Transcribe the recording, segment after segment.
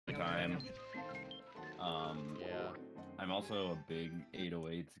time. Yeah. I'm also a big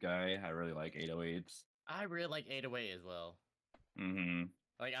 808s guy. I really like 808s. I really like 808 as well. Mm-hmm.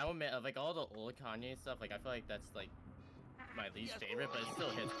 Like, I will admit, of like all the old Kanye stuff, like I feel like that's like my least favorite, but it still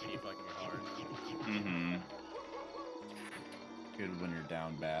hits pretty fucking hard. Mm-hmm. Good when you're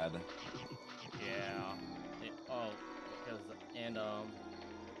down bad. Yeah. Oh, because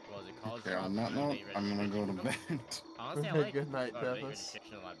what was it? College Yeah, on Dropout that and note, Late I'm gonna go to Registration. bed. Honestly, I like Good night, Late Tethys.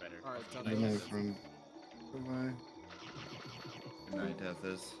 Registration a lot better. All right, Also, tell Good Good night, me. night, Tethys. friend. Bye-bye. Good night,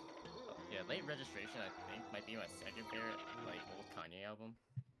 Tethys. Yeah, Late Registration I think might be my second favorite like old Kanye album.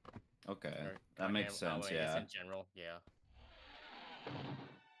 Okay, Or that Kanye makes sense. album, I guess, Yeah. in general. Yeah.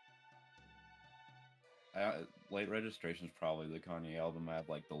 Late Registration is probably the Kanye album I have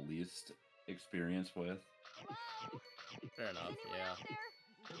like the least experience with. Fair enough. Yeah.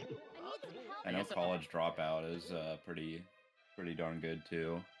 I know guess College Dropout is pretty darn good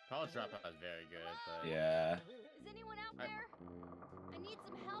too. College Dropout is very good, but Yeah. Is anyone out there? I need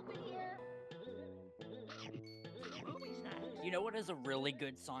some help in here. You know what is a really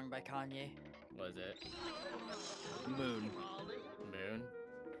good song by Kanye? was it Moon. Moon?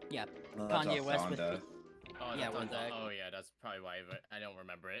 Yeah, Well, that's Kanye off West with Donda. Oh, Yeah, that's with on, oh yeah, that's probably why I don't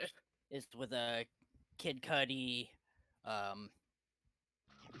remember it. is with Kid Cudi, Don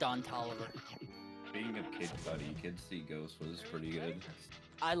Toliver. Speaking of Kid Cudi, Kid See Ghost was pretty good.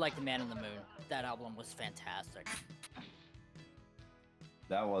 I like The Man in the Moon. That album was fantastic.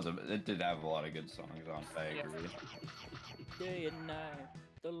 It did have a lot of good songs on it, I agree. Day and night,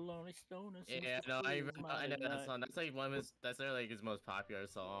 the lonely stoner. Yeah, no, I know that song. That's like that's like his most popular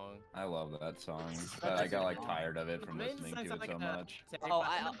song. I love that song. Such I a got good like song. tired of it from It listening doesn't to sound it so like a- much.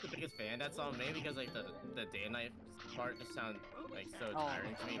 I'm not the biggest fan of that song, mainly because like the day and night part just sounds like so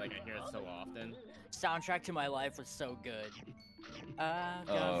tiring to me. Like I hear it so often. Soundtrack to My Life was so good. I've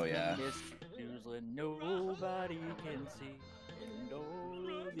got Oh, yeah. issues that nobody can see, and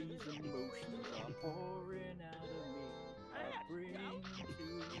all of these emotions are pouring out of me. I bring to life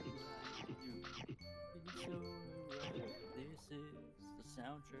you. It's so right. This is the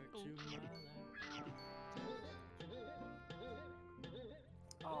soundtrack to my life.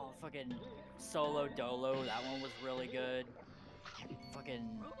 Oh, fucking Solo Dolo, that one was really good.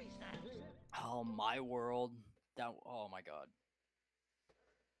 Fucking oh, My World. Oh my god.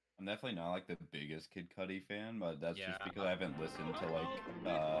 I'm definitely not like the biggest Kid Cudi fan, but that's Yeah. just because I haven't listened to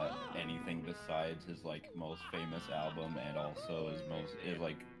like anything besides his like most famous album and also his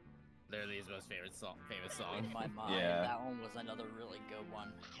like Literally his most famous song. In my mind, Yeah. that one was another really good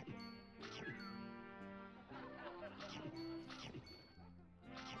one.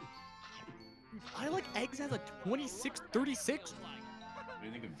 I like eggs as a 26-36. What do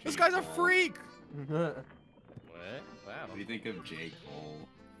you think of J. This guy's a Cole? freak. What? Wow. What do you think of J. Cole?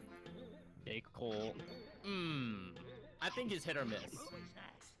 J. Cole. I think he's hit or miss.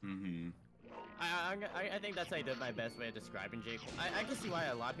 Mm-hmm. I think that's like my best way of describing J. Cole. I can see why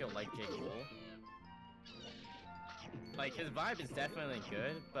a lot of people like J. Cole. Like his vibe is definitely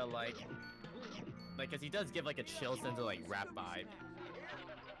good, but like, cause he does give like a chill sense of like rap vibe.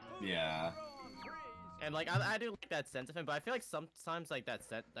 Yeah. And like I do like that sense of him, but I feel like sometimes like that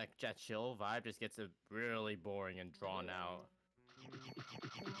chill vibe just gets really boring and drawn out.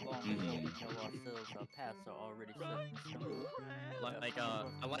 Mhm.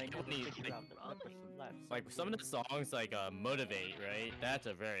 I like when he like some of the songs like Motivate, right? That's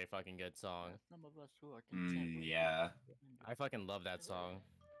a very fucking good song. Yeah. I fucking love that song.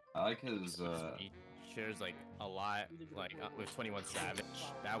 I like his He shares like a lot like with 21 Savage.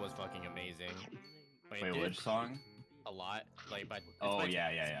 That was fucking amazing. wait, which song? A lot like but Oh yeah.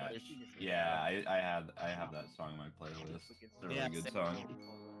 Yeah, I have that song in my playlist. It's a really good song.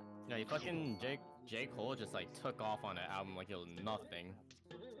 You know, he fucking J. Cole just like took off on an album like it was nothing.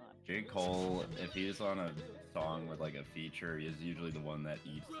 J. Cole, if he's on a song with like a feature, he is usually the one that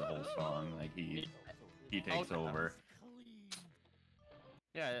eats the whole song. Like he takes over.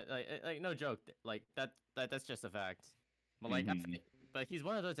 Yeah, like no joke. Like that's just a fact. But like, but he's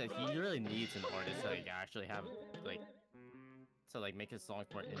one of those that he really needs an artist to like actually have like to like make his songs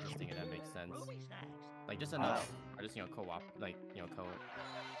more interesting, and that makes sense. Like just enough artists, you know, cooperate.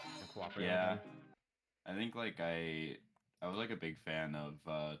 Yeah, I think like I was like a big fan of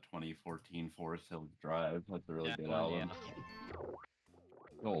 2014 Forest Hills Drive. That's a really good album.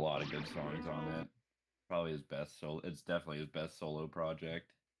 There's a lot of good songs on it. Probably his best solo. It's definitely his best solo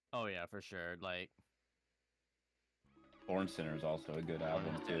project. Oh yeah, for sure. Like Born Sinner is also a good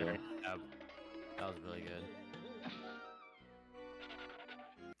album too. Yeah, that was really good.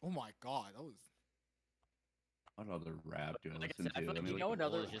 Oh my god, that was. What other rap do I Like I listen said, I to? feel Let like me You look know at-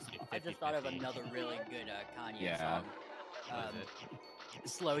 another? It's just like I just thought of 50-50. another really good Kanye Yeah. song. What is it?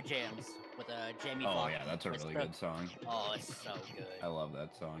 Slow Jams with Jamie Oh Foxx. yeah, that's a really Twista. good song. Oh, it's so I good. love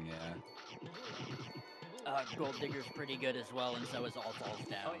that song. Yeah. Gold Digger's pretty good as well, and so is All Falls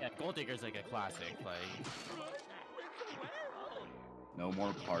Down. Oh yeah, Gold Digger's like a classic. Like, No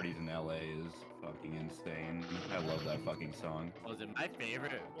More Parties in LA is fucking insane. I love that fucking song. what was it? My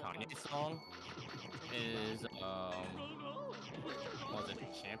favorite Kanye song is what was it?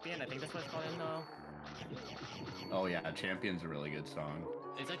 Champion? I think that's what it's called in Oh yeah, Champion's a really good song.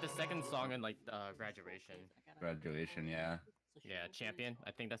 It's like the second song in like Graduation. Graduation, yeah. Yeah, Champion.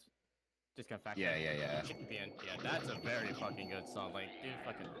 I think that's just gonna fact Yeah, check. yeah, yeah. Champion. Yeah, that's a very fucking good song. Like, dude,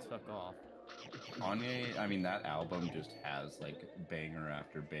 fucking took off. Kanye, I mean, that album just has like banger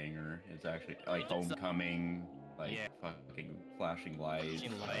after banger. It's actually like It's, Homecoming, like yeah. fucking Flashing Lights,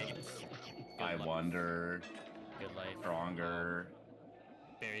 Flashing Lights. Good I Life. Wonder, Good Life. Stronger,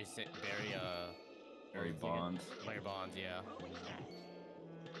 Barry Barry Bonds. Barry Bonds, yeah.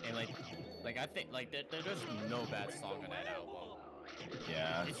 And like I think like there's just no bad song on that album.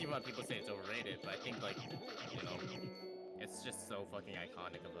 Yeah. I see why people say it's overrated, but I think like, you know, it's just so fucking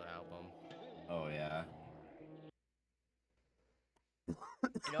iconic of an album. Oh yeah. You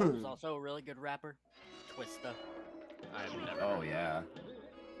know who's also a really good rapper? Twista. I've never. Oh yeah.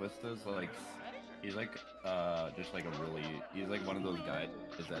 Twista's like, he's like just like he's like one of those guys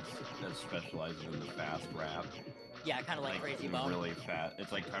that specializes in the fast rap. Yeah, kind of like Crazy Bone. Really fast.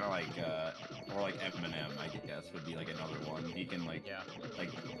 It's like kind of like or like Eminem, I guess would be like another one. He can like like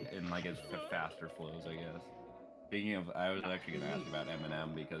in like his faster flows, I guess. Speaking of, I was actually gonna ask about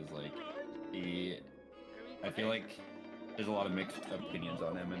Eminem because like I feel like there's a lot of mixed opinions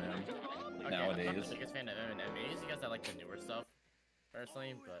on Eminem nowadays. I'm not the biggest fan of Eminem. Maybe you guys that like the newer stuff,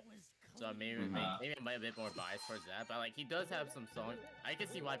 personally, but so maybe maybe I'm a bit more biased towards that. But like he does have some songs. I can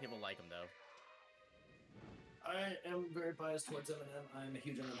see why people like him though. I am very biased towards Eminem. I'm a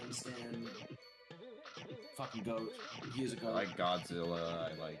huge Eminem stan. Fucking goat. He is a goat. I like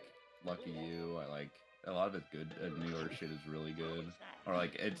Godzilla. I like Lucky You. I like a lot of it's good. Newer shit is really good. Or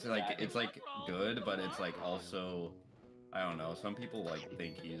like it's like good, but it's like also I don't know. Some people like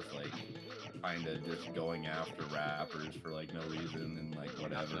think he's like kind of just going after rappers for like no reason and like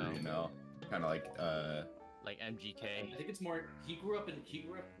whatever, you know, kind of like MGK. I think it's more he grew up in an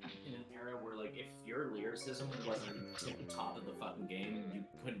era where like if your lyricism wasn't tip top of the fucking game, you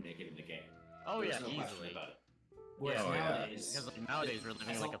couldn't make it in the game. Oh There's yeah, no question easily. about it. Whereas Yeah, nowadays, because like nowadays we're living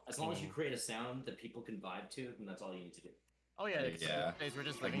as, like long, as long as you create a sound that people can vibe to, then that's all you need to do. Oh yeah, Yeah. nowadays we're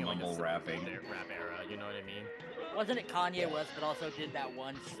just Like living mumble rapping. rap era. You know what I mean? Wasn't it Kanye West that also did that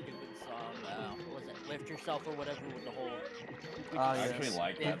one stupid song? Was it Lift Yourself or whatever with the whole? I actually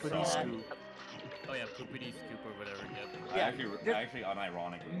like that Poopity song. Oh yeah, Poopity Scoop or whatever. Yep. Yeah, I actually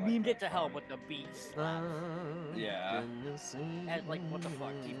unironically like memed that it to hell song. with the beats. slap. Yeah. And like, what the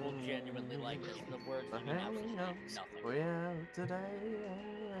fuck? People genuinely like this. The words mean absolutely nothing. Well, today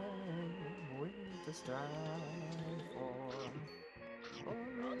we need to strive for.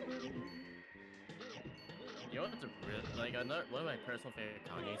 You know what's a real, like another one of my personal favorite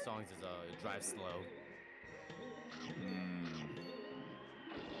Kanye songs is Drive Slow.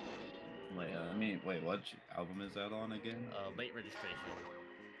 Wait, what album is that on again? Late Registration.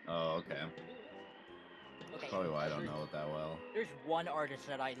 Oh, okay. Okay. Probably why I don't know it that well. There's one artist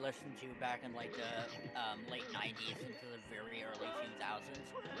that I listened to back in like the late 90s into the very early 2000s.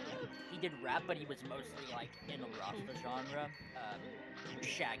 He did rap, but he was mostly like in the Rasta genre.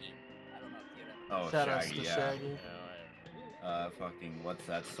 Shaggy. I don't know if you know. Oh, Shout outs Shaggy, to yeah. Shaggy. Fucking, what's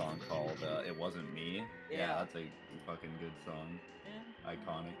that song called? It Wasn't Me? Yeah. That's a fucking good song.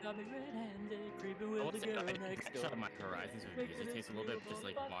 Iconic. Got me red-handed, creeping I with would the say girl I next door. shut my horizons with music taste a little bit, just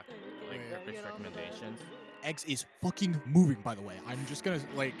like mock, like Rick's recommendations. Eggs is fucking moving, by the way. I'm just gonna,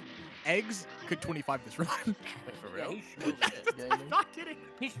 like, Eggs could 25 this run. Wait, for Yeah, real? he's moving. I'm not kidding.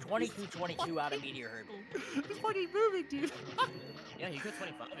 He's 22-22 out of Meteor Herd. He's fucking moving, dude. Yeah, he could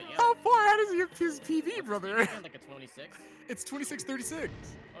 25 it, yeah. How far ahead is he of his PV, brother? Yeah, like a 26. It's 26-36.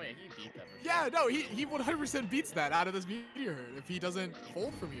 Oh yeah, he beat that for sure. Yeah, no, he 100% beats that out of this meteor herd if he doesn't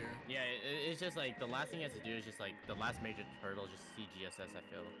fold from here. Yeah, it's just like the last thing he has to do is just like the last major hurdle, is just CGSS. I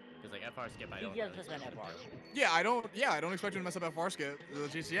feel because like FR skip, I don't. CGSS really and FR. Yeah, I don't expect him to mess up FR skip.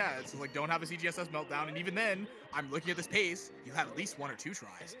 It's just, yeah, it's like don't have a CGSS meltdown, and even then, I'm looking at this pace, you have at least 1 or 2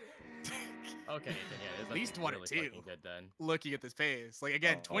 tries. Okay, then yeah, At least one or really two. fucking good then. Looking at this pace, like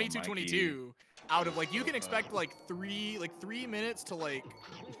again, Oh, 22-22 out of like you can expect like 3 minutes to like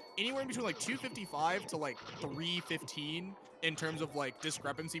anywhere in between like 2:55 to like 3:15 in terms of like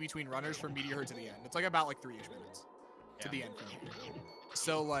discrepancy between runners from Meteor to the end. It's like about like 3-ish minutes to the end for me.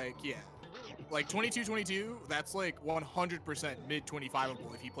 So like yeah, like 22-22, that's like 100% mid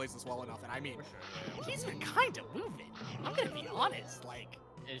 25able if he plays this well enough. And I mean, For sure, yeah. he's been kind of moving. I'm gonna be honest, like.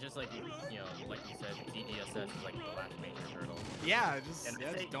 It's just like, you know, like you said, GGSS is like the last major hurdle. Yeah, just And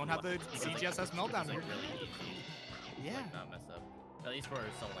I think don't have the because, like, CGSS meltdown it's like here. really easy. Yeah. Like, not mess up. At least for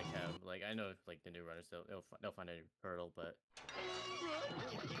someone like him. Like I know, like the new runners, they'll find a hurdle, but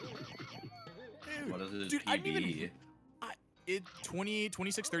Dude, What is his dude, I didn't PB? even. It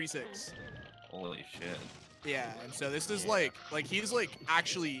 26:36. Holy shit. Yeah, and so this is like he's like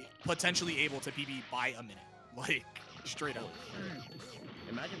actually potentially able to PB by a minute, like straight up.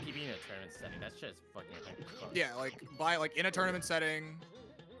 imagine PB in a tournament setting. That's just fucking epic as fuck. Yeah, like by like in a tournament setting,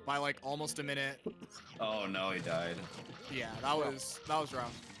 by like almost a minute. Oh no, he died. Yeah, that was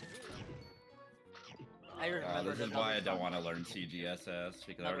rough. I remember This is why I don't want to learn CGSS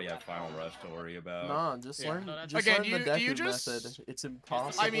because I already have Final Rush to worry about. No, just Yeah. learn. No, that's- Just Again, learn the do you Deku just- method. It's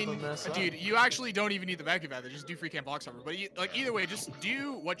impossible I mean, to mess up. dude, you actually don't even need the Deku method. Just do free camp block summer. But like either way, just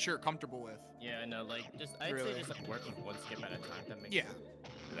do what you're comfortable with. Yeah, no, like just I'd Really. say just like work with one skip at a time. That makes Yeah. sense.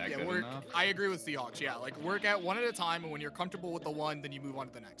 Is that Yeah, good work. enough? I agree with Seahawks. Yeah, like work at one at a time, and when you're comfortable with the one, then you move on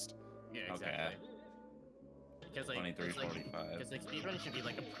to the next. Yeah, Okay. exactly. Because like, 23:45. because like speedrunning should be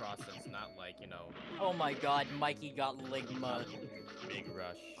like a process, not like you know Oh my god, Mikey got Ligma. big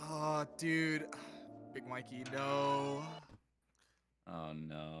rush. Oh, dude, Big Mikey, no. Oh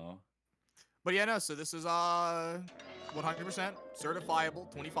no. But yeah, no. So this is 100%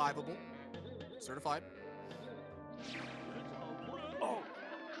 certifiable, 25able, certified. Oh.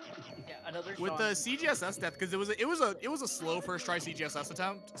 Yeah, another With song. the CGSS death, because it was a slow first try CGSS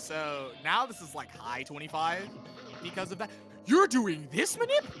attempt. So now this is like high 25 because of that. You're doing this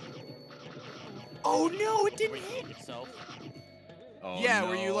manip? Oh no, it didn't hit. Yourself. Oh, Yeah,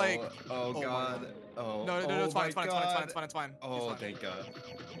 were you like- Oh my god. God. Oh. No, oh it's fine, my it's fine, God. it's fine, it's fine. Oh, It's fine. thank God.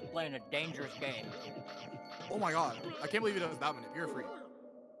 Playing a dangerous game. Oh my god, I can't believe he does that manip. You're a freak.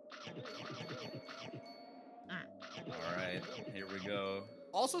 All right, here we go.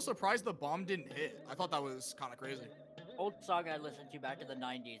 Also surprised the bomb didn't hit. I thought that was kind of crazy. Old song I listened to back in the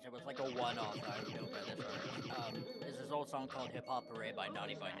 90s. It was like a one-off. I would know by this artist. Is this old song called Hip Hop Parade by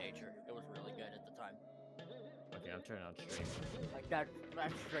Naughty by Nature. It was really good at the time. Okay, I'm turning on stream. Like that's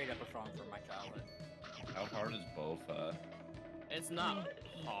straight up a song from my childhood. How hard is Bofa? It's not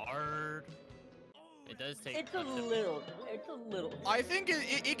hard. It does take. It's a little. I think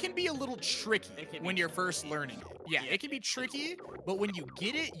it can be a little tricky It can be when you're first learning it. Yeah, Yeah. it can be tricky, but when you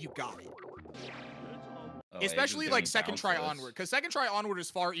get it, you got it. Oh, Ace is Especially like getting second try bounceless. onward, because second try onward is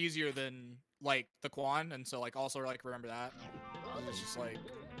far easier than like the Quan, and so like also like remember that. It's just like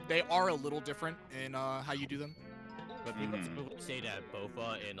they are a little different in how you do them. But people say that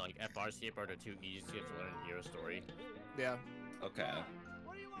Bofa and like FR skip are the two easiest skips to learn in Hero Story. Yeah. Okay.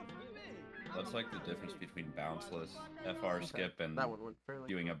 What's like the difference between bounceless, FR skip, and That one went fairly.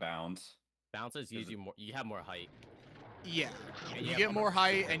 doing a bounce? Bounces use you more. You have more height. Yeah. And You have get more hover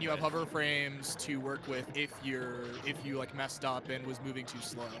height frames and you have to work hover frames to work with if you like messed up and was moving too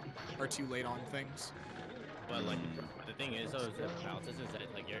slow or too late on things. with. But like the thing is, though, is that bounces is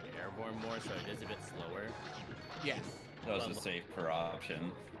that like you're airborne more, so it is a bit slower. Yeah. That was a safer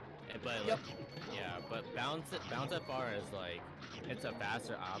option. But like, yeah, but bounce FR is like it's a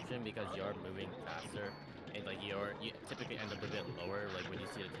faster option because you're moving faster, and like you typically end up a bit lower like when you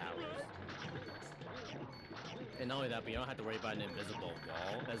see the towers. And not only that, but you don't have to worry about an invisible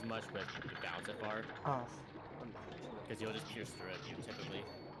wall as much with the bounce FR Oh, because you'll just pierce through it typically.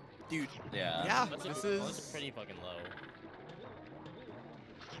 Dude. Yeah. Yeah. Unless This it's is pretty fucking low.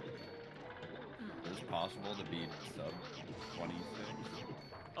 Is it possible to beat sub 26?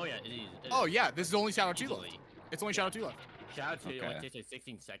 Oh yeah, it is. Oh yeah, this is only Shadow 2 left. Easily. It's only Shadow 2 left. Shout out to you. It only Okay. takes like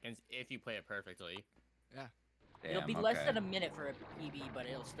 16 seconds if you play it perfectly. It'll Damn, be less okay. than a minute for a PB, but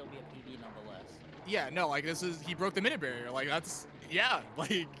it'll still be a PB nonetheless. Yeah, no, like this is he broke the minute barrier. Like that's yeah,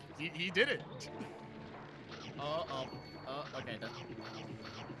 like he did it. Okay.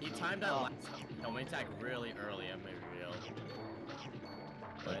 He timed that last helmet attack really early. I'm gonna be real.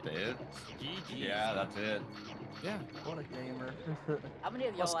 That's it? GG. Yeah, that's it. Yeah. what a gamer. How many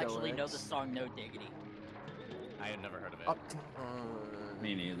of Let's y'all go, actually know X. the song No Diggity? I had never heard of it. Up.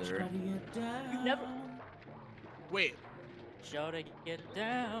 Me neither. You've never. Wait. Show to get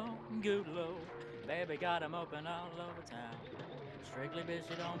down, good low. Baby got 'em open all over town. Strictly bitch,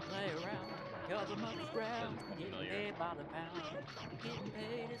 you don't play around. cover much ground, Sounds getting familiar. paid by the pound, getting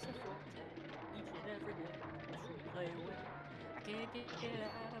paid is a forte, each and every day, to play away. I can't get it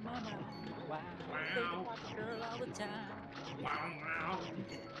out of my mind. Wow, think about the girl all the time. East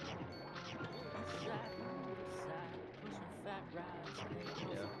side, west side, pushing fat rides, ain't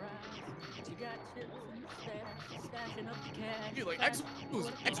no surprise. She got chips in the stash, stashing up the cash. Dude, like X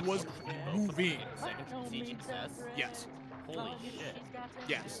was moving. Second to GGS. Yes. Holy shit.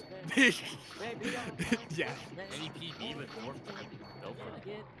 Yes. Baby, Yeah. Any PB with fourth time, go for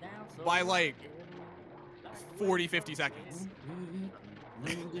it. By like 40, 50 seconds.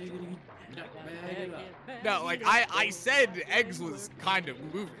 No, like I said Eggs was kind of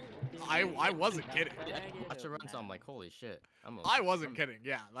moving. I wasn't kidding. Yeah, watch it run, so I'm like, holy shit. I wasn't kidding.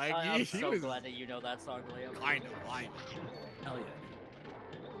 Yeah, like I'm he so was glad that you know that song, Liam. kind of lying. Hell yeah.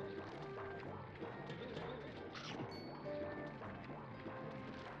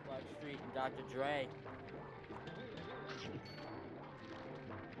 Clark Street and Dr. Dre.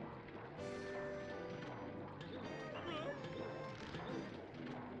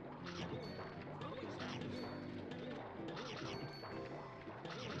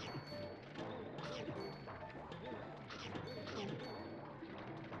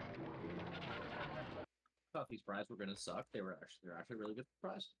 Thought these fries were gonna suck. They're actually really good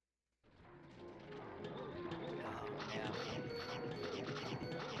fries. Yeah.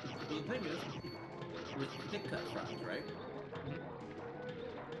 Well, the thing is, with thick cut fries, right?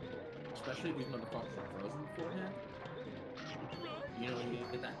 Especially if these motherfuckers are frozen beforehand. You know, when you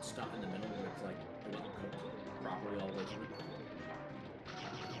get that stuff in the middle where it's like it wasn't cooked properly all the way through.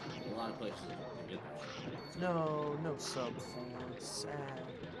 A lot of places you get that shit. No sub for sad.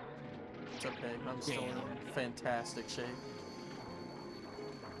 It's okay, I'm still in fantastic shape.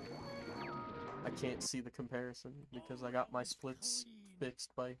 I can't see the comparison because I got my splits fixed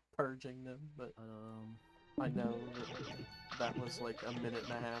by purging them, but I know that was like a minute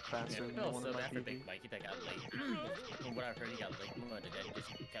and a half faster than one of my after PB. Big Mikey that got late. From what I've heard, he got late mud and then just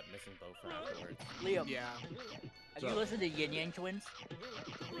kept missing both afterwards. Liam, Yeah. have you listened to Yin Yang Twins?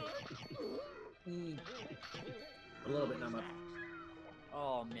 A little bit, not much.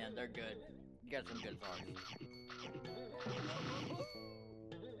 Oh man, they're good. You got some good songs.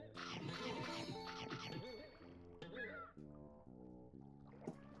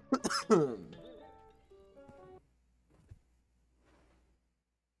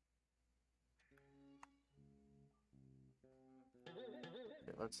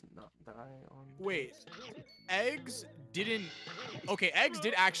 Okay, let's not die on. Wait, Eggs didn't. Okay, Eggs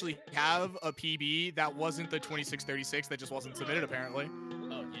did actually have a PB that wasn't the 2636 that just wasn't submitted apparently.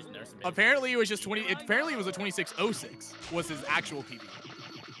 Oh, you just never submitted. Apparently it was just 20. Apparently it was a 2606 was his actual PB.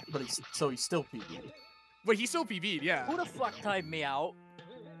 But he's still PB. But he still PB'd, yeah. Who the fuck timed me out?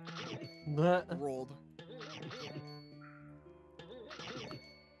 Rolled.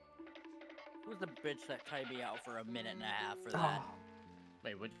 Who's the bitch that timed me out for a minute and a half for that?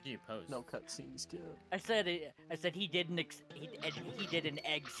 Wait, what did you post? No cutscenes, kid. I said he did an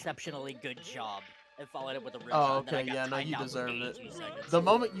exceptionally good job and followed it with a real Oh, shot, then I okay, got yeah, no, timed you out for deserved it. 82 seconds. The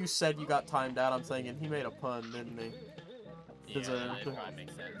moment you said you got timed out, I'm thinking he made a pun, didn't he? Yeah, Deserved. that probably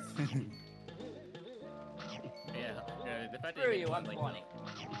makes sense. yeah, the fact that Screw you you, made I'm like, funny.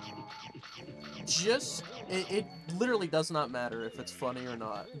 Just, it literally does not matter if it's funny or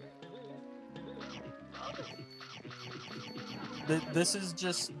not. This is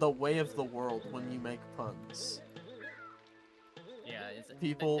just the way of the world when you make puns. Yeah, it's,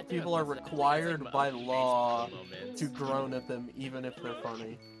 People are required by law to groan at them even if they're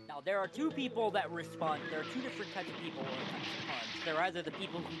funny. Now there are two people that respond. There are two different types of people when it comes to puns. There are either the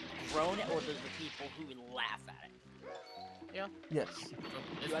people who groan or there's the people who laugh at it. Yeah. Yes.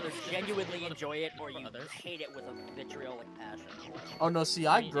 You either genuinely enjoy it or you hate it with a vitriolic passion. Oh no, see,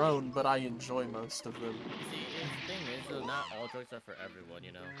 I groan, but I enjoy most of them. See, the thing is, though, not all jokes are for everyone,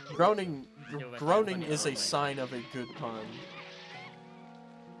 you know? Groaning is a sign of a good pun.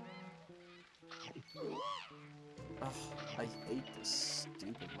 Ugh, I hate this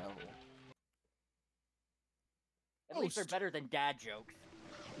stupid level. At least they're better than dad jokes.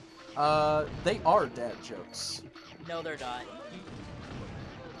 They are dad jokes. No, they're not.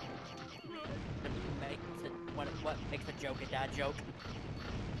 What makes a joke a dad joke?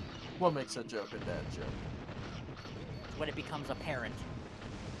 What makes a joke a dad joke? It's when it becomes apparent.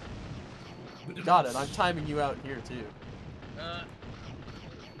 Got it, I'm timing you out here too.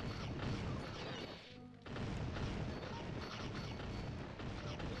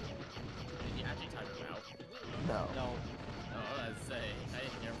 Did you actually time him out? No. No, Oh, I'd say, I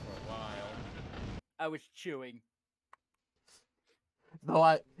didn't hear him for a while. I was chewing.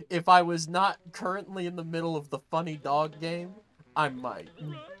 Though if I was not currently in the middle of the funny dog game, I might.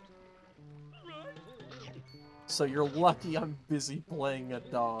 So you're lucky I'm busy playing a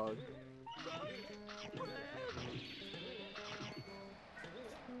dog.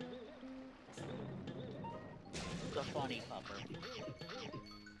 The funny pupper.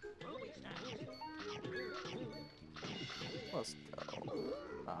 Let's go.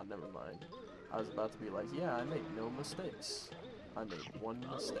 Ah, never mind. I was about to be like, yeah, I made no mistakes. I made one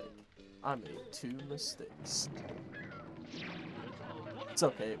mistake. I made 2 mistakes. It's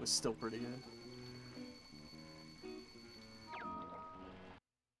okay, it was still pretty good.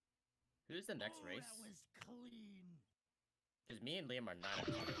 Who's the next race? Because me and Liam are not at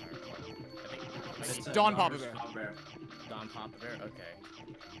I think It's Don Papa Bear. Bear. Don Papa Bear? Okay.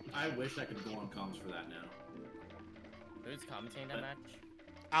 I wish I could go on comms for that now. Who's commentating that match?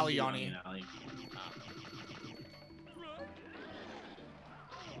 Aliani. Ali. Ah.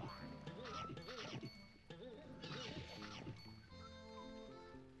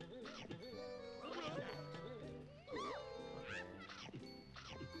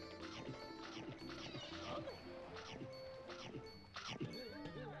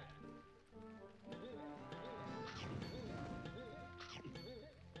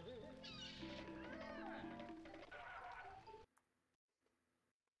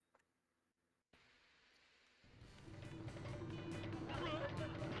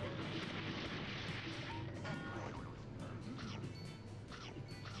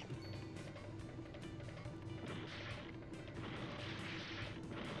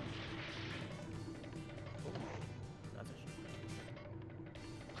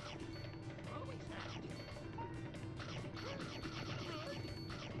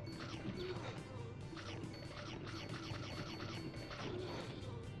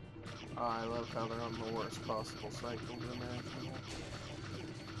 I love how they're on the worst possible cycle imaginable.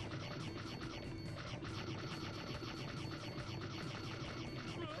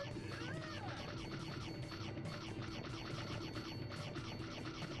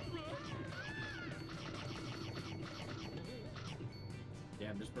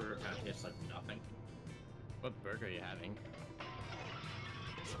 Damn, this burger kind of tastes like nothing. What burger are you having?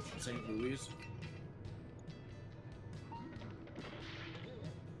 St. Louis.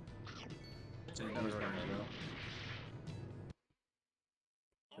 St. Louis Bar and Grill.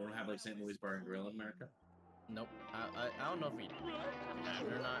 They don't have like St. Louis Bar and Grill in America? Nope. I don't know if we have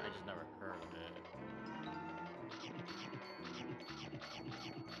it or not. I just never heard of it.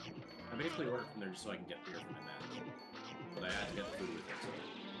 I basically ordered from there just so I can get beer from my match. But I had to get the food with it, so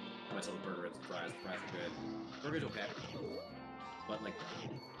I myself a burger and some fries. The fries are good. Burger's okay. But like,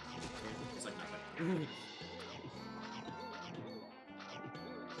 it's like nothing.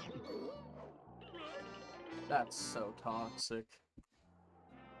 That's so toxic.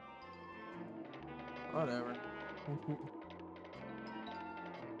 Whatever.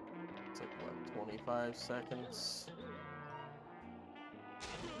 It's like, what, 25 seconds?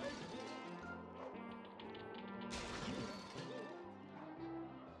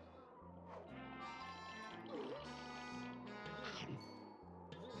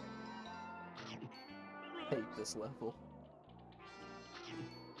 Hate this level.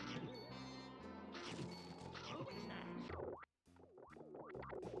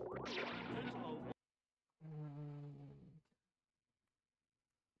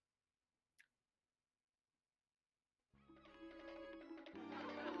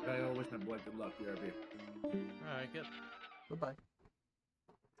 I wish my boy good luck, BRB. Alright, good. Goodbye.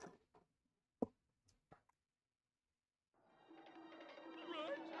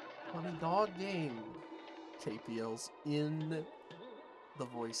 Funny dog game. KPL's in the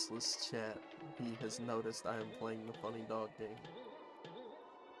voiceless chat. He has noticed I am playing the funny dog game.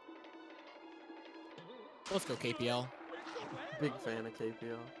 Let's go, KPL. Big fan of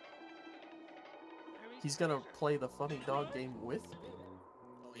KPL. He's gonna play the funny dog game with me.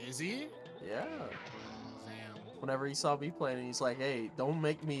 Oh, is he? Yeah. Damn. Whenever he saw me playing, he's like, "Hey, don't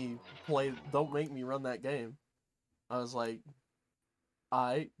make me run that game." I was like,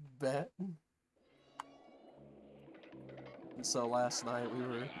 I bet. And so last night we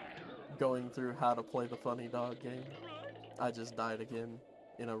were going through how to play the funny dog game. I just died again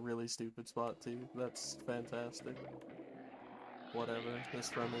in a really stupid spot too. That's fantastic. Whatever,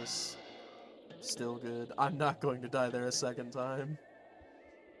 this run is still good. I'm not going to die there a second time.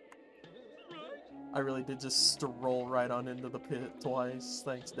 I really did just stroll right on into the pit twice,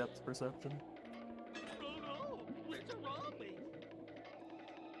 thanks depth perception.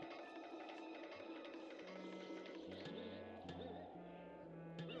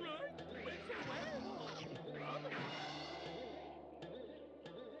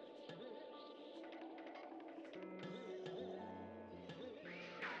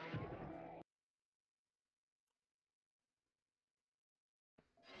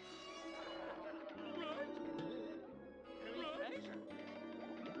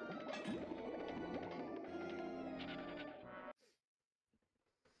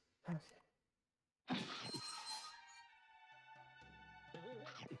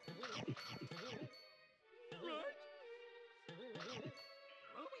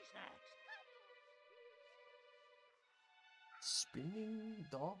 Spinning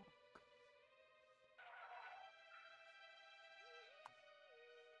dog.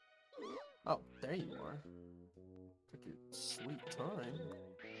 Oh, there you are. Took your sweet time.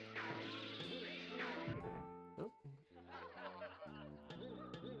 Oh.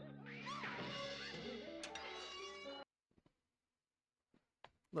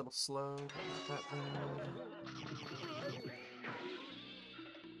 Little slow. That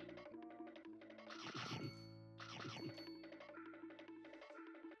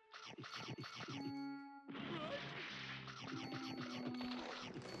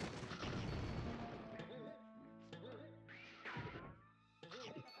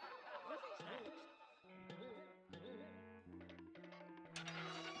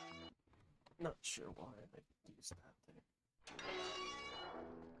Not sure why I used that there.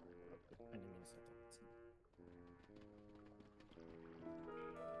 I didn't mean to set that.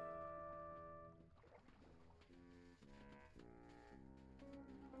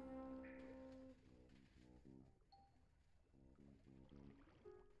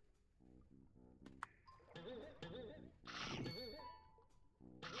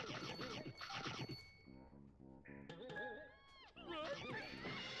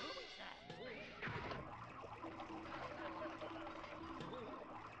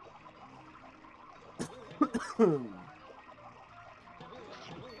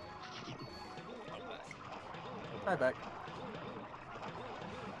 Hi, back.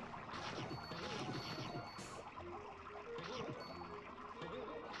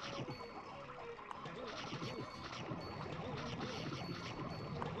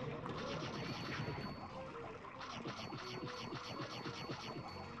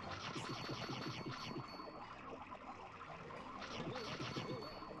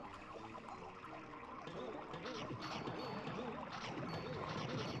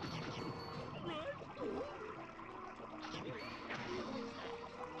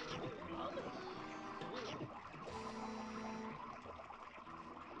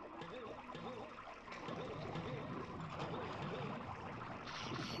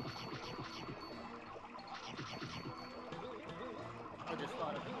 I just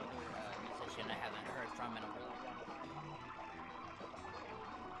thought of another musician I haven't heard from in a really long time.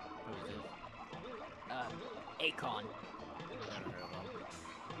 Who is it? Akon. Never heard of him.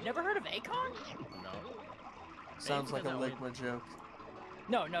 You never heard of Akon? No. Sounds like a because I Ligma joke.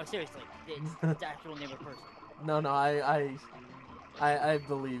 No, seriously. It's the actual name of a person. No, I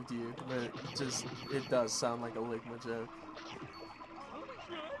believed you, but it does sound like a Ligma joke.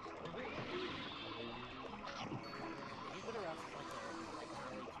 He's been around since like the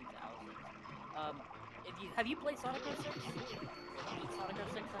early 2000s. Have you played Sonic 06? Sonic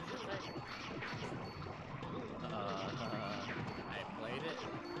 06, I should say. I played it.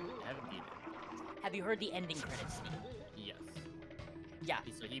 I haven't beat it. Have you heard the ending credits theme? Yes. Yeah.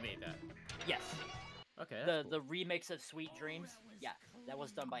 So he made that. Yes. Okay. The remix of Sweet Dreams. Yeah, that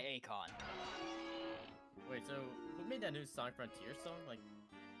was done by Akon. Wait, so who made that new Sonic Frontier song? Like,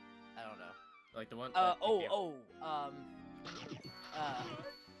 I don't know. like the one. I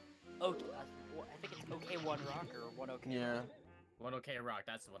think it's OK One Rock or One OK. Yeah. One OK Rock.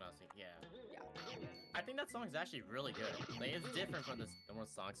 That's the one I was thinking. Yeah. Yeah. I think that song is actually really good. Like, it's different from the normal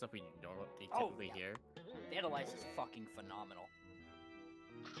song stuff we typically hear. Vandalize is fucking phenomenal.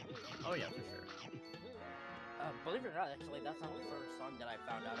 Oh yeah, for sure. Believe it or not, actually, that's not the first song that I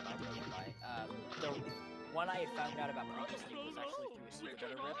found out about Butterfly. The one I found out about previously was actually through a Super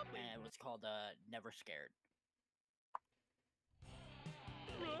Butter rip, and it was called Never Scared.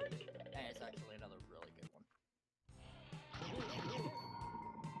 And it's actually another really good one.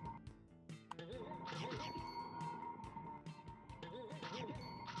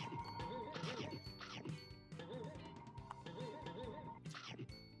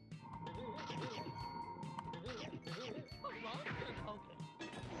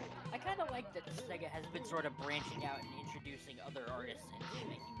 I kind of like that Sega has been sort of branching out and introducing other artists into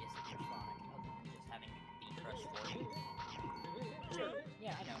making music for Sonic, other than just having it be Crush 40. Sure,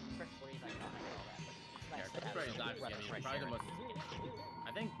 yeah, I know, Crush 40 is iconic and all that, but it's nice to Crush 40 is have obviously, fresh probably air the most. into the industry.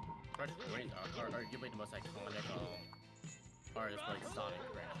 I think Crush 40 are arguably the most iconic artists for like Sonic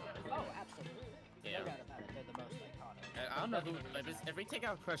franchise. Oh, absolutely. Yeah. No doubt about it, they're the most iconic. I don't know who. Like, if we take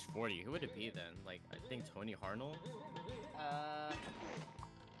out Crush 40, who would it be then? Like, I think Tony Harnell.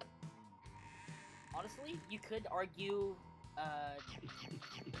 Honestly, you could argue,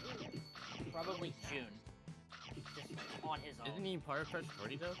 probably June. just on his own. Isn't he part of Crush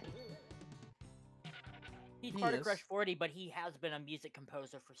 40 though? He's He part of is. Crush 40, but he has been a music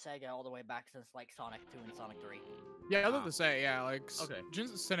composer for Sega all the way back since like Sonic 2 and Sonic 3. Yeah, I was about to say, yeah, like, Okay. Jun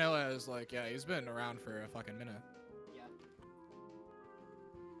Sanella is like, yeah, he's been around for a fucking minute. Yeah.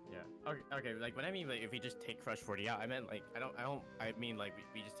 Yeah. Okay. Okay. Like when I mean like if we just take Crush 40 out, I meant like I mean like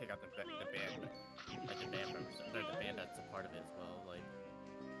we just take out the band, like the band members, or the band that's a part of it as well. Like.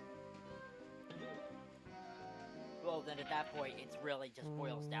 Well, then at that point, it's really just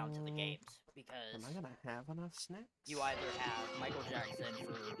boils down to the games because Am I gonna have enough snacks? you either have Michael Jackson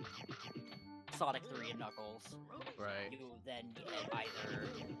for Sonic 3 and Knuckles, Right. you then get either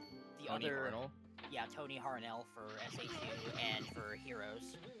the Tony other, Harnell? yeah, Tony Harnell for SHU and for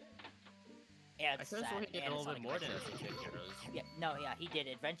Heroes. And I could have he did a and little bit Sonic more than Adventure. SNK Heroes. Yeah, no, yeah, he did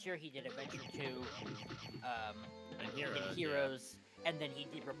Adventure, he did Adventure 2, And he Heroes. did Heroes, and then he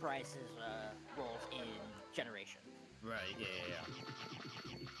did reprise his roles in Generation. Yeah. Right.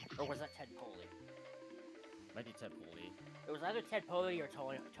 Yeah. Or was that Ted Poley? Might be Ted Poley. It was either Ted Poley or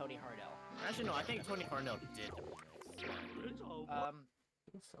Tony Harnell. Actually, no. I think Tony Harnell did the remix.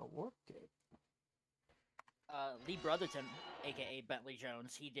 It's a work game. Lee Brotherton, aka Bentley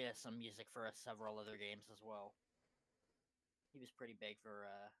Jones, he did some music for several other games as well. He was pretty big for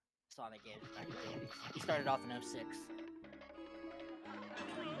Sonic games back then. He started off in 06.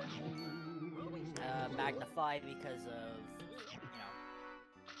 Magnify because of, you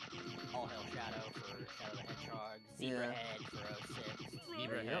know, All Hail Shadow for Shadow the Hedgehog, Zebra Head for 06.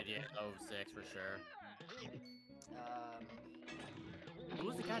 Zebra Head, yeah, 06 for sure. Who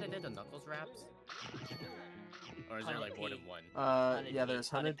was the guy that did the Knuckles raps? Or is there like more than one? Yeah, there's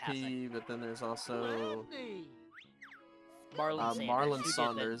Hunted P, but then there's also Marlon Sanders. Marlon who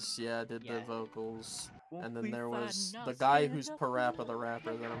Saunders, yeah, did yeah. the vocals. Won't And then we there find was us the guy in who's a- Parappa the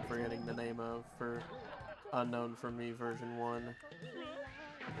Rapper that I'm forgetting the name of for Unknown for Me version 1.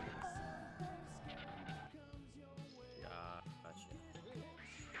 Gotcha.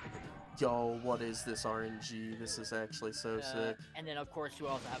 Yo, what is this RNG? This is actually so sick. And then, of course, you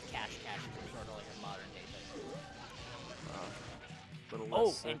also have Cash Cash, which is sort of like a modern day thing. Little Oh,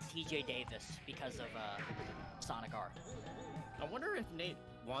 less sick. and TJ Davis, because of Sonic R. I wonder if Nate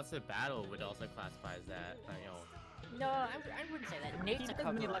Wants to Battle would also classify as that. No, I wouldn't say that. Nate's a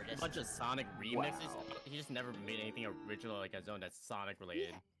cover made like artist. a bunch of Sonic remixes. Wow. He just never made anything original like his own that's Sonic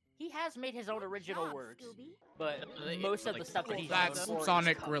related. He has made his own original works, Scooby. but Like, most of like, the stuff that he's That's known for is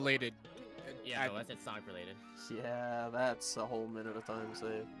Sonic cover. related. Yeah, no, that's Sonic related. Yeah, that's a whole minute of time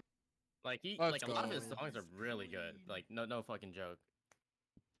saved. Like he, Let's like a lot of his go. songs are really good. Like no fucking joke.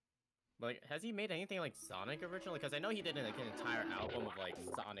 Like, has he made anything like Sonic original? Because I know he did like an entire album of like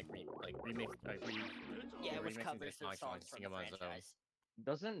Sonic remix, like Yeah, it was remixing covers the of songs from sing the them on his own. franchise.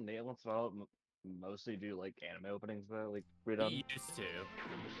 Doesn't Nate Wants to Battle mostly do like anime openings though? Like redone? He used to.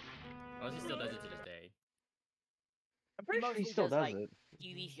 Unless he still does it to this day. I'm pretty sure he mostly still does, does like, it.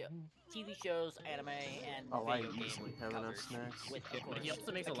 TV shows, anime, and Oh, I video game easily have enough covers. snacks. With, Yeah, of but he course,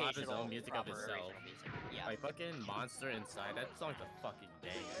 also makes a lot of his own occasional music of proper himself. original music. Yeah. Like fucking Monster Inside, that song's a fucking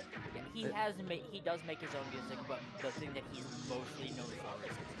banger. Yeah, he does make his own music, but the thing that he's mostly known for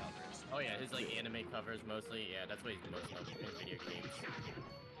is his covers. Oh yeah, his like anime covers mostly. Yeah, that's what he's most known for in video games.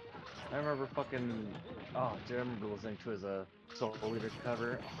 I remember fucking. Oh, dude, I remember listening to his Soul Leader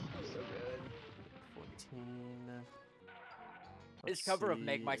cover. Oh, so good. 14. His Let's cover of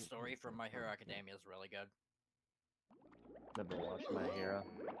Make My see. Story from My Hero Academia is really good. Never watched My Hero.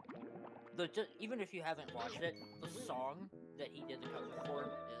 Even if you haven't watched it, the song that he did the cover for is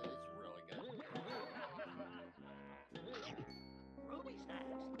really good.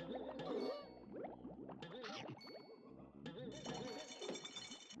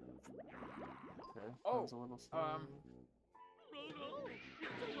 Okay, Oh, that was a little slow.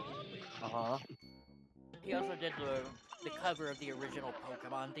 Uh huh. He also did the cover of the original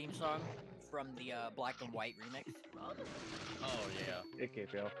Pokemon theme song from the Black and White remix. Oh yeah. Hey,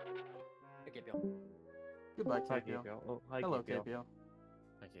 KPL. Okay, Bill. Goodbye, Hi, KPL. KPL. Oh, hi, Hello, KPL. KPL.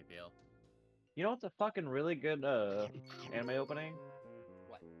 Okay, Bill. You know what's a fucking really good anime opening?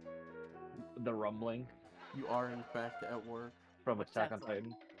 What? The Rumbling You are in fact at work. from What's Attack that on from?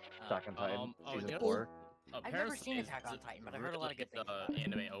 Titan. Attack on Titan, oh, season you know- 4. I've never seen Attack on Titan, but I've heard a lot of good things about it.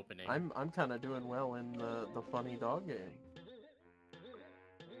 Anime opening. I'm kind of doing well in the funny dog game.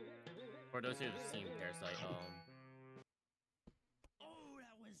 For those who've seen Parasite, Oh,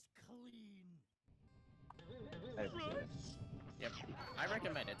 that was clean. I haven't seen it. yep, I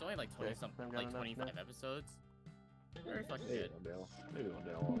recommend it. It's only like 20 Okay, something, I've got like enough 25 now. episodes. Very fucking Maybe good. one day maybe one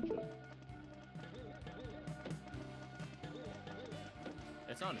day I'll watch it.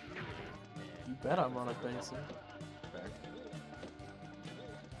 It's on. You bet I'm on a basic.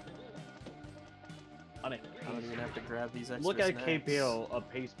 I don't even have to grab these extra Look at snacks. KPO, a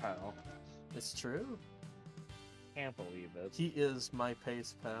pace pal. It's true. Can't believe it. He is my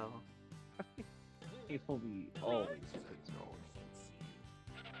pace pal. He will be always a pace pal.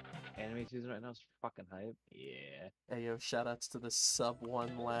 Anime season right now is fucking hype. Yeah. Hey yo, shoutouts to the sub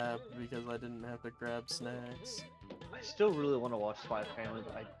 1 lab because I didn't have to grab snacks. I still really want to watch Spy Family,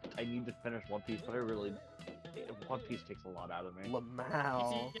 but I need to finish One Piece, but One Piece takes a lot out of me.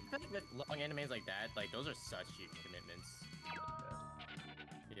 Lamau. You see, I think that long animes like that, like those are such huge commitments.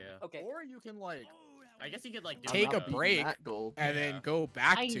 Yeah. Okay. Or you can like I guess you could like do take like a break Gold. and then go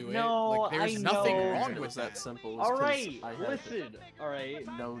back I to know, it. Like, there's I nothing know. wrong It with was that that. simple. All right, listen. All right.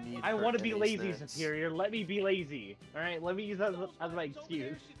 No need. I want to be lazy, Superior. Let me be lazy. All right. Let me use that as my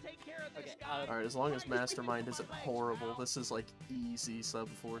excuse. Okay. All right, as long as Mastermind isn't horrible, this is like easy sub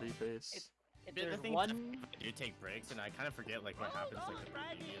 40 pace. If The there's thing is, one, I do take breaks, and I kind of forget like what happens like the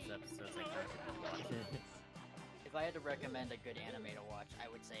previous episodes. I kind of watch it. if I had to recommend a good anime to watch, I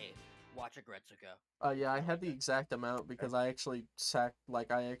would say watch Agretsuko. Yeah, I had the exact amount because I actually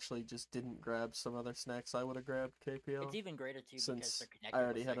I actually just didn't grab some other snacks I would have grabbed KPO. It's even greater too because since they're connected. I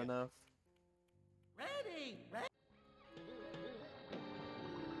already with had Sega. enough.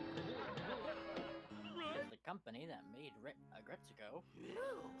 Because the company that made Agretsuko,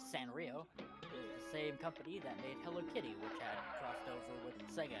 Sanrio, is the same company that made Hello Kitty, which had crossed over with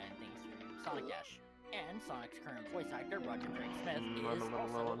Sega and things through Sonic Dash. And Sonic's current voice actor, Roger Craig Smith, is also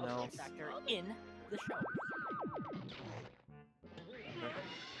a voice actor in the show.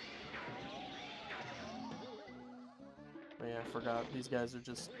 Oh, yeah, I forgot. These guys are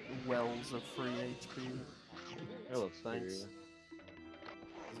just wells of free HP. It looks Thanks.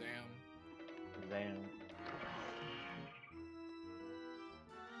 Damn.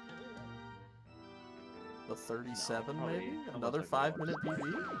 The 37 No, maybe? probably- Another unless I go 5-minute watch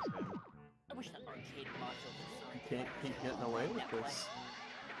PB? I wish that arcade module was You can't keep getting away with this.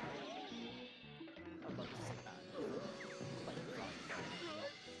 I'd love to sit down and play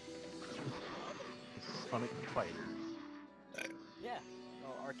Sonic Fighter. Yeah,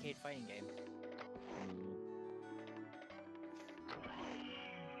 arcade fighting game.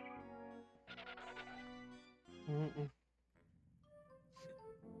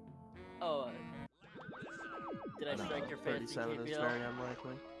 Oh, did I strike your fancy 37 is KPL? very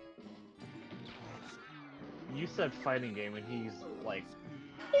unlikely. You said fighting game, and he's like,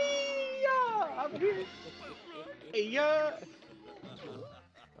 "Yeah, I'm here." Yeah.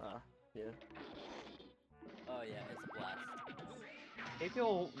 Yeah. Oh yeah, it's a blast.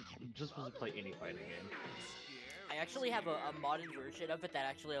 KPL just wants to play any fighting game. I actually have a modded version of it that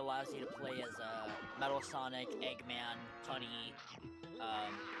actually allows you to play as Metal Sonic, Eggman, Honey,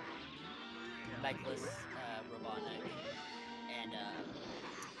 Mechless, Robotnik, and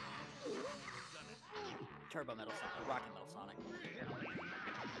Turbo Metal Sonic, Rocket Metal Sonic.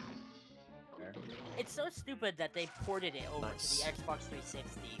 It's so stupid that they ported it over to the Xbox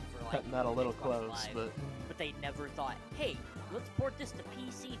 360 for like Cutting that a little Xbox close, Live, but they never thought, hey, let's port this to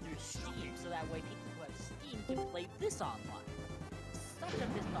PC through Steam so that way people who have Steam can play this online. Such a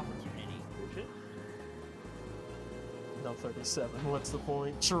missed opportunity. no 37. What's the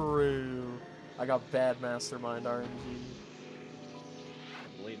point? True. I got bad Mastermind RNG.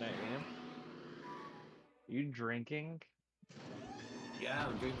 Late night game. You drinking? Yeah,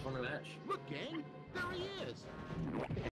 I'm drinking for my match. Look, gang, there he is.